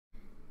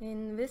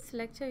In this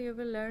lecture you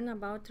will learn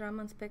about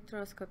Raman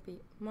spectroscopy,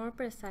 more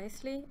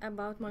precisely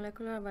about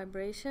molecular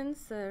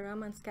vibrations,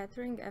 Raman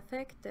scattering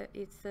effect,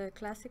 its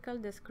classical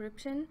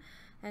description,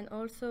 and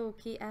also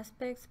key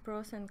aspects,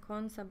 pros and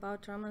cons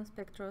about Raman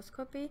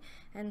spectroscopy,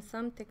 and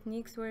some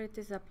techniques where it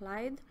is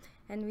applied.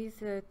 And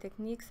these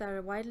techniques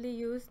are widely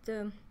used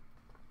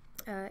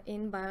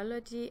in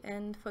biology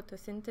and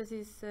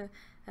photosynthesis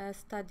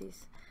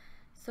studies.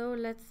 So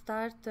let's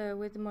start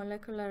with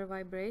molecular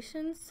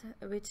vibrations,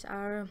 which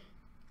are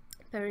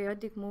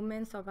periodic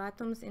movements of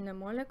atoms in a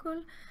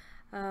molecule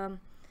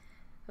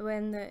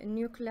when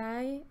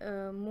nuclei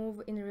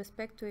move in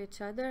respect to each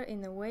other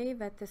in a way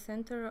that the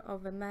center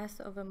of a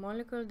mass of a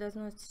molecule does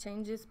not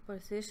change its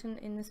position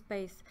in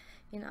space.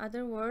 In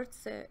other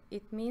words,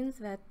 it means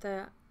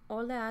that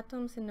all the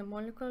atoms in the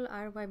molecule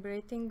are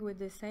vibrating with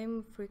the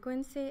same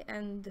frequency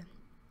and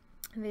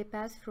they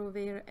pass through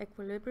their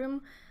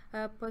equilibrium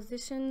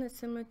position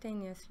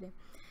simultaneously.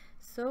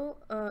 So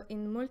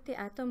in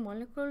multi-atom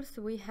molecules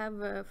we have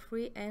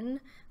 3n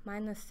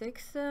minus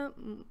 6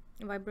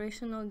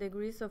 vibrational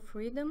degrees of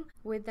freedom,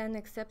 with an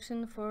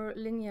exception for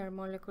linear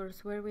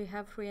molecules where we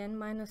have 3n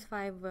minus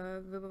 5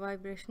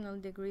 vibrational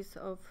degrees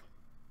of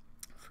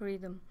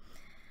freedom.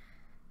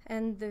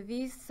 And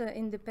these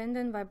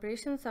independent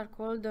vibrations are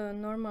called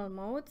normal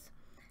modes.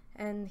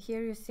 And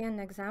here you see an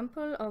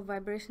example of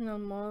vibrational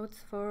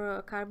modes for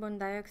a carbon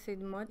dioxide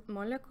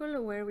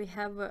molecule where we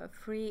have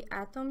 3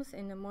 atoms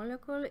in a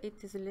molecule.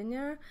 It is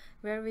linear,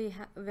 where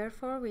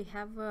therefore we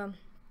have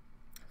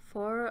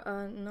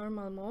 4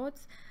 normal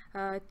modes.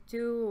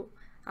 2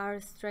 are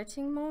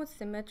stretching modes,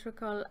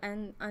 symmetrical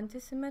and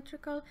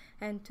antisymmetrical,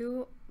 and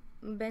 2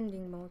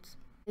 bending modes.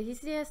 The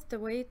easiest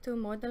way to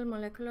model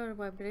molecular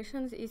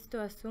vibrations is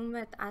to assume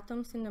that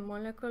atoms in a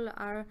molecule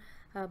are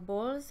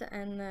balls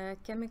and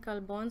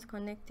chemical bonds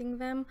connecting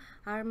them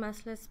are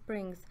massless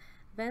springs.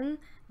 Then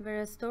the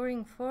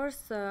restoring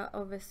force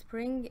of a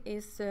spring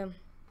is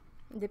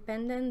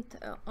dependent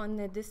on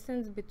the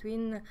distance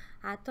between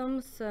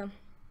atoms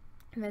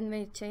when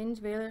they change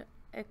their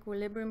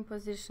equilibrium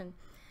position.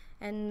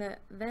 And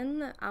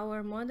then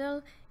our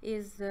model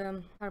is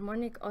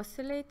harmonic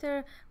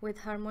oscillator with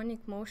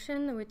harmonic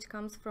motion, which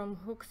comes from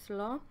Hooke's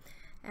law.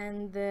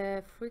 And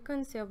the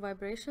frequency of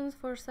vibrations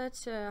for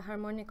such a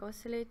harmonic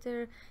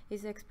oscillator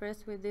is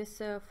expressed with this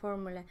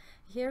formula.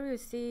 Here you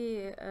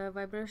see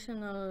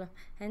vibrational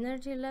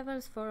energy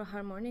levels for a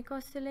harmonic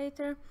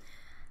oscillator.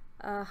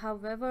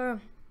 However,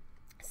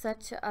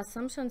 such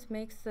assumptions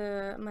makes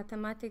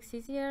mathematics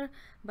easier,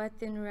 but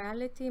in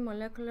reality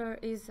molecular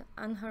is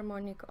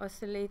anharmonic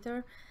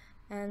oscillator,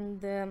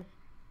 and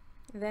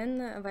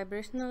then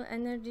vibrational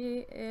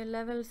energy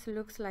levels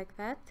looks like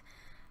that.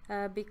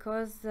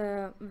 Because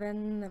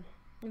when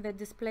the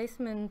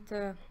displacement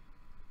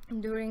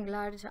during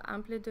large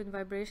amplitude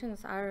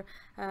vibrations are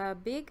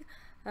big,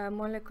 a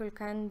molecule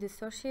can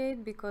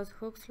dissociate because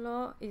Hooke's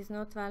law is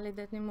not valid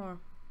anymore.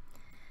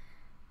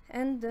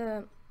 And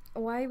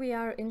why we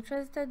are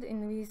interested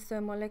in these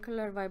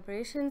molecular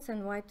vibrations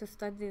and why to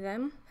study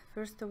them?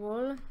 First of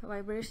all,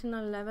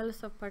 vibrational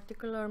levels of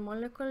particular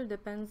molecule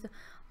depends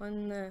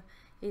on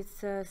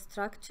its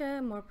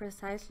structure, more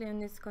precisely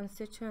on its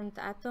constituent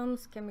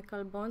atoms,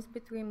 chemical bonds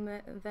between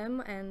them,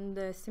 and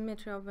the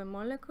symmetry of the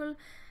molecule.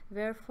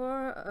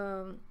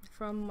 Therefore,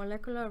 from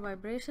molecular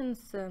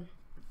vibrations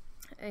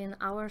in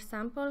our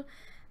sample,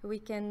 we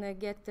can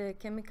get the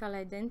chemical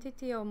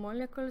identity of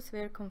molecules,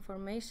 their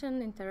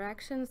conformation,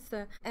 interactions,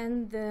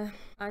 and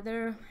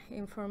other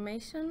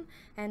information.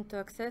 And to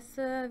access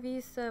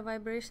these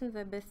vibrations,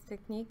 the best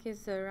technique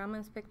is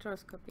Raman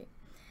spectroscopy.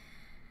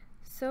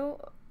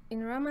 So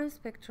in Raman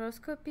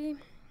spectroscopy,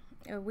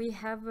 we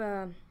have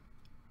a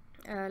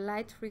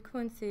light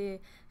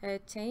frequency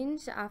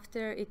change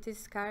after it is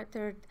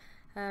scattered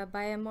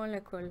by a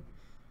molecule.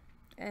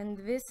 And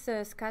this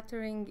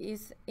scattering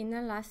is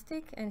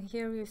inelastic, and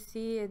here you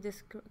see a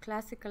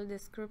classical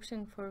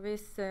description for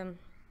this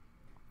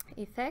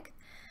effect.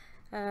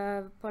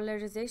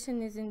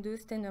 Polarization is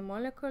induced in a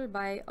molecule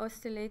by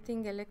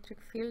oscillating electric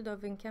field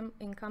of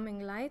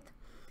incoming light,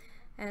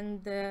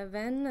 and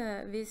then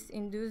this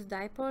induced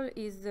dipole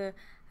is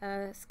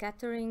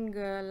scattering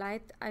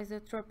light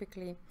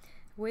isotropically,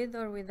 with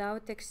or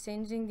without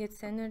exchanging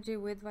its energy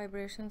with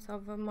vibrations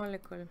of a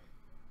molecule.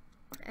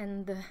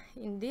 And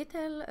in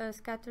detail,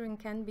 scattering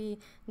can be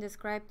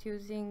described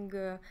using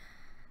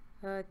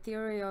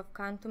theory of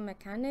quantum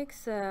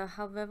mechanics.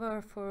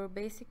 However, for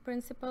basic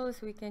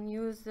principles we can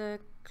use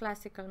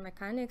classical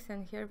mechanics,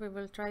 and here we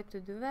will try to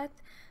do that.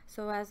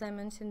 So as I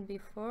mentioned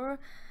before,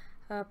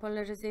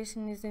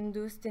 polarization is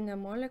induced in a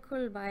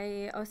molecule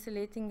by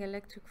oscillating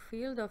electric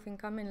field of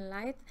incoming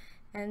light,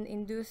 and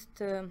induced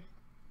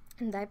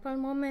dipole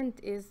moment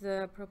is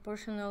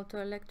proportional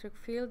to electric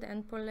field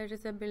and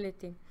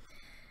polarizability.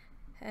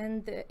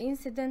 And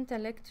incident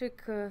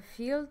electric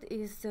field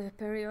is a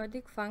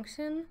periodic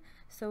function,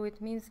 so it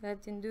means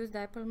that induced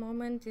dipole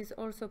moment is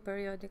also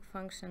periodic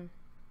function.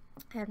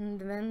 And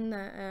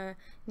when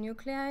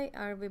nuclei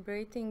are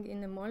vibrating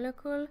in a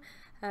molecule,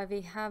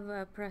 we have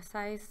a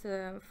precise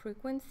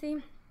frequency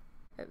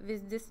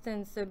this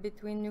distance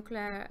between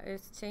nuclei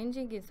is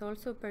changing, it's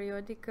also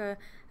periodic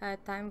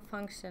time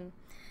function.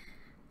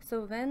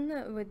 So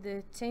then, with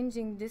the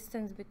changing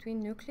distance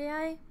between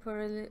nuclei,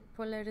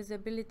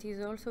 polarizability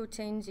is also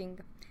changing.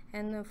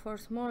 And for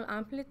small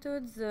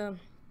amplitudes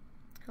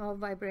of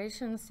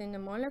vibrations in a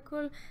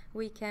molecule,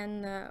 we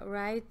can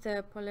write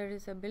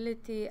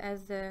polarizability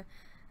as a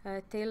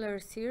Taylor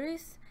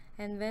series,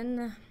 and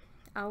then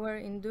our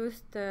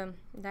induced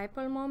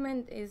dipole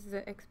moment is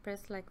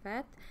expressed like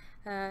that,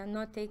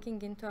 not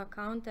taking into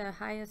account the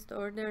highest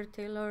order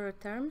Taylor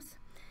terms.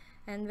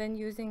 And then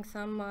using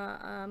some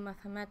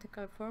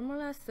mathematical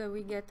formulas,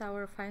 we get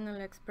our final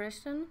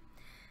expression,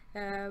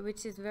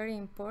 which is very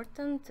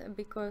important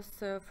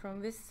because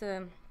from this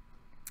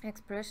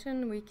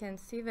expression we can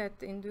see that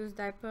induced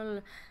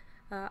dipole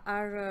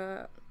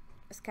are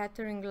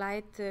scattering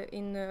light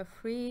in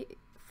 3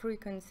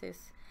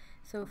 frequencies.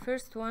 So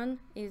first one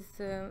is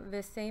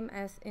the same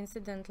as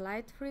incident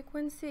light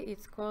frequency.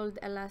 It's called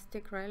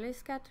elastic Rayleigh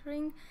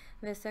scattering.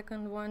 The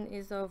second one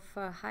is of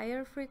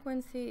higher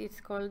frequency.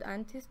 It's called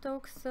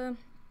anti-Stokes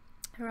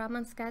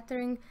Raman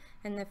scattering.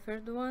 And the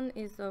third one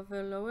is of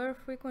a lower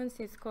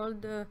frequency. It's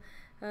called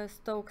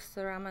Stokes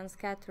Raman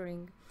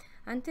scattering.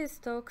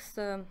 Anti-Stokes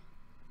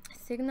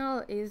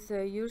signal is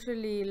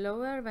usually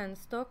lower than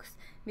Stokes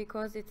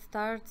because it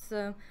starts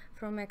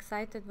from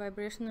excited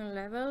vibrational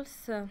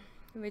levels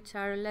which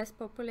are less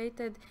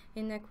populated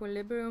in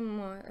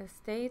equilibrium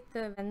state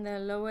than the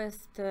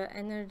lowest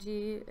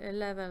energy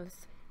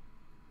levels.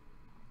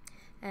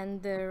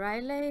 And the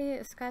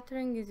Rayleigh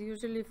scattering is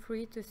usually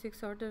 3 to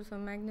 6 orders of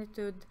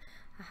magnitude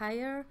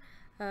higher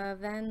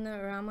than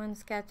Raman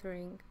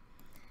scattering.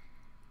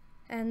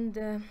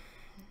 And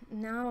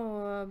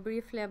now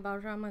briefly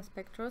about Raman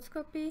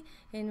spectroscopy,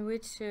 in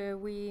which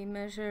we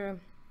measure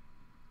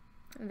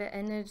the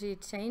energy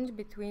change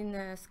between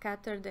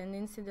scattered and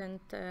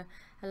incident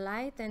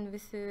light, and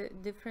this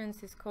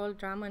difference is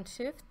called Raman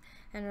shift.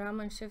 And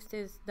Raman shift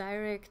is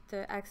direct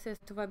access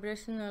to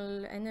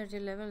vibrational energy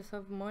levels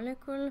of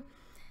molecule.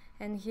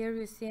 And here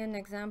you see an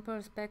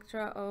example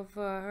spectra of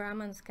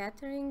Raman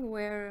scattering,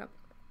 where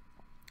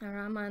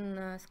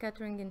Raman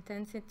scattering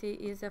intensity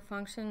is a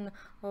function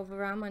of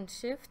Raman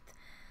shift.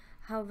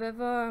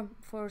 However,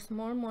 for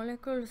small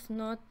molecules,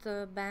 not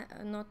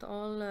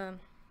all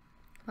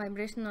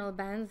vibrational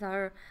bands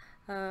are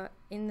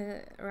in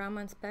the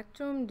Raman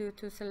spectrum due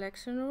to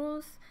selection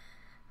rules,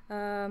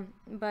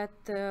 but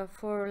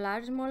for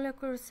large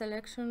molecules,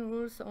 selection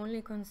rules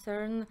only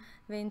concern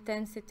the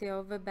intensity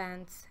of the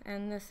bands,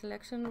 and the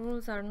selection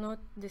rules are not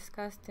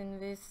discussed in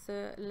this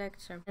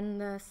lecture.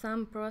 And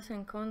some pros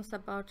and cons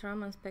about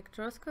Raman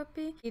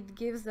spectroscopy: it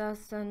gives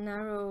us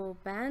narrow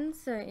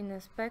bands in a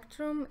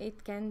spectrum.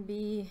 It can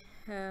be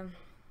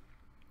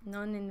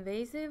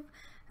non-invasive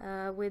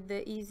with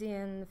the easy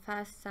and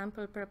fast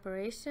sample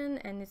preparation,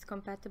 and it's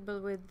compatible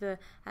with the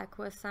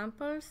aqueous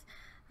samples,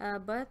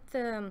 but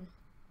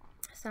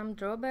some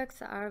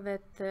drawbacks are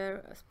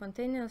that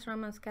spontaneous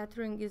Raman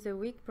scattering is a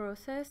weak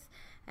process,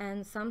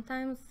 and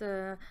sometimes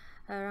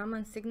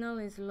Raman signal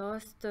is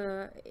lost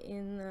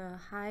in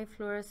high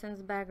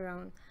fluorescence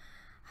background.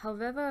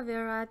 However,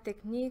 there are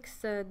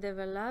techniques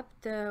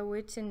developed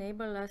which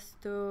enable us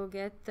to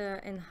get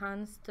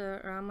enhanced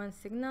Raman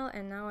signal,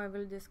 and now I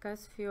will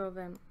discuss few of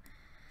them.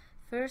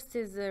 First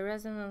is the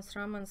resonance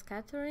Raman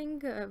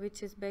scattering,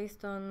 which is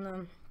based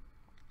on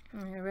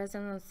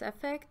resonance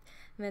effect,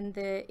 when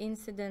the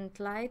incident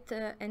light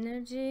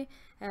energy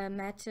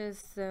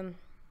matches the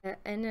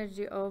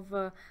energy of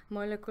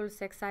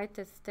molecule's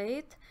excited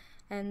state,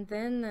 and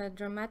then a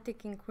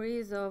dramatic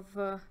increase of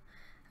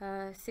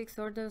 6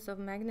 orders of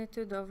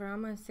magnitude of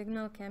Raman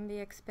signal can be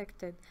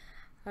expected.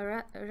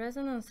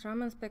 Resonance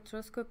Raman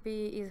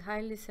spectroscopy is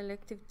highly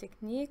selective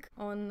technique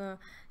on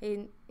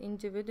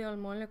individual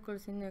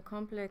molecules in a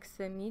complex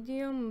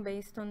medium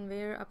based on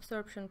their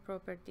absorption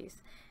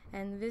properties.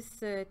 And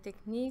this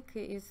technique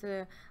is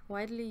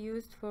widely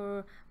used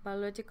for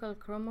biological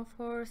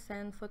chromophores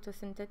and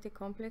photosynthetic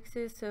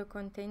complexes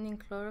containing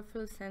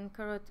chlorophylls and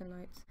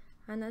carotenoids.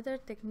 Another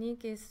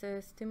technique is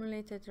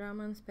stimulated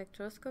Raman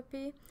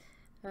spectroscopy,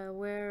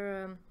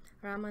 where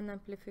Raman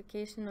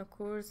amplification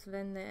occurs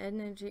when the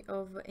energy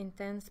of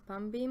intense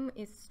pump beam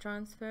is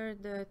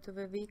transferred to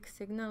the weak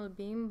signal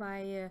beam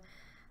by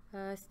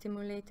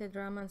stimulated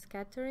Raman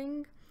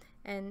scattering,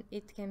 and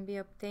it can be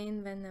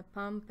obtained when a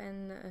pump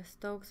and a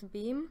Stokes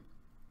beam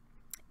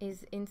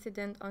is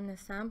incident on a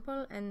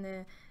sample, and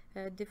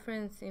the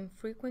difference in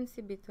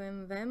frequency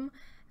between them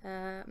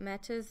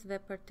matches the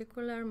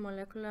particular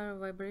molecular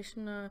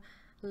vibrational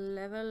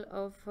level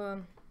of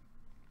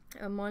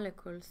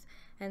molecules.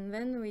 And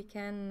then we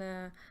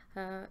can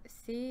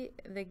see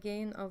the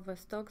gain of a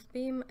Stokes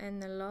beam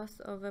and the loss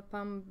of a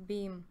pump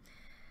beam.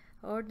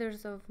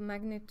 Orders of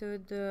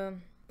magnitude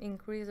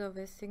increase of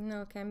a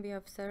signal can be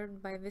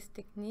observed by this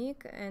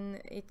technique, and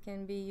it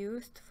can be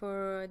used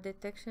for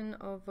detection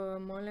of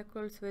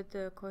molecules with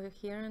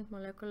coherent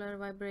molecular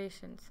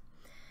vibrations.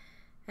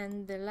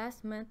 And the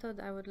last method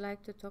I would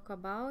like to talk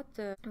about,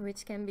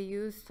 which can be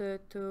used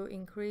to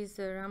increase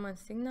Raman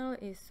signal,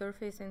 is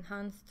surface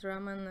enhanced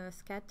Raman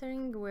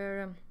scattering,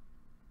 where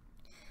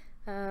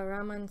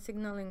Raman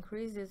signal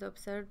increase is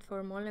observed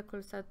for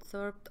molecules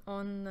adsorbed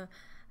on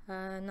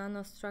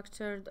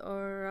nanostructured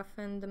or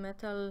roughened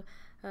metal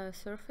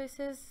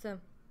surfaces,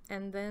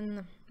 and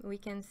then we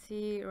can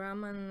see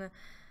Raman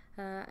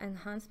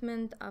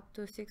enhancement up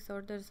to 6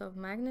 orders of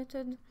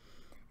magnitude,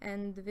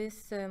 and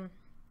this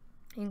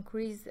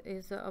increase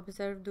is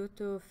observed due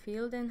to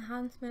field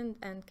enhancement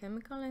and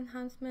chemical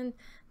enhancement,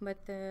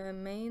 but the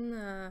main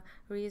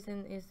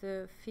reason is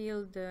the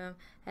field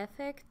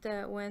effect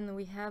when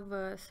we have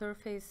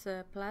surface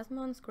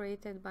plasmons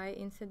created by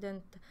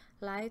incident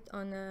light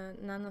on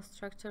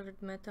nanostructured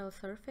metal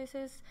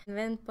surfaces.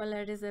 When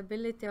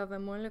polarizability of a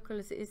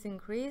molecules is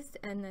increased,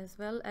 and as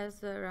well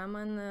as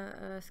Raman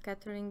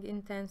scattering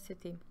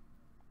intensity.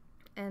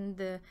 And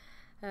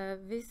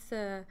this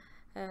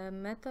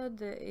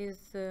method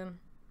is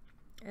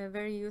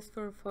very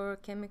useful for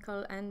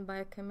chemical and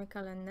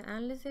biochemical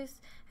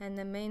analysis, and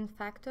the main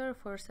factor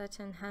for such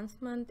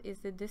enhancement is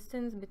the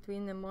distance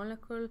between the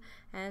molecule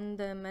and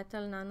the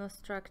metal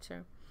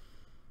nanostructure.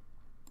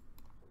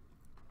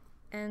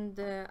 And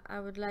I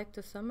would like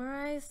to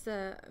summarize.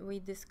 We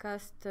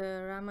discussed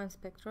Raman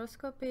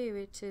spectroscopy,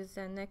 which is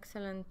an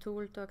excellent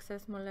tool to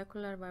access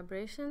molecular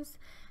vibrations,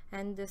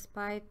 and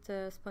despite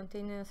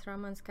spontaneous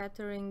Raman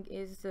scattering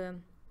is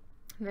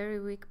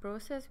very weak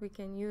process, we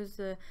can use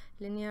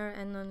linear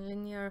and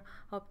nonlinear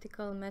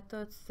optical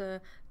methods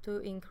to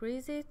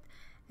increase it,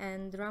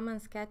 and Raman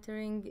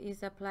scattering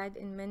is applied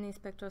in many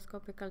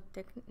spectroscopical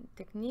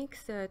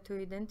techniques to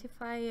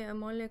identify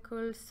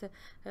molecules,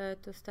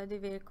 to study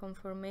their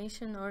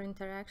conformation or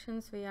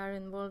interactions we are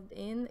involved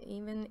in,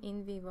 even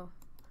in vivo.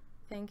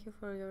 Thank you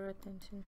for your attention.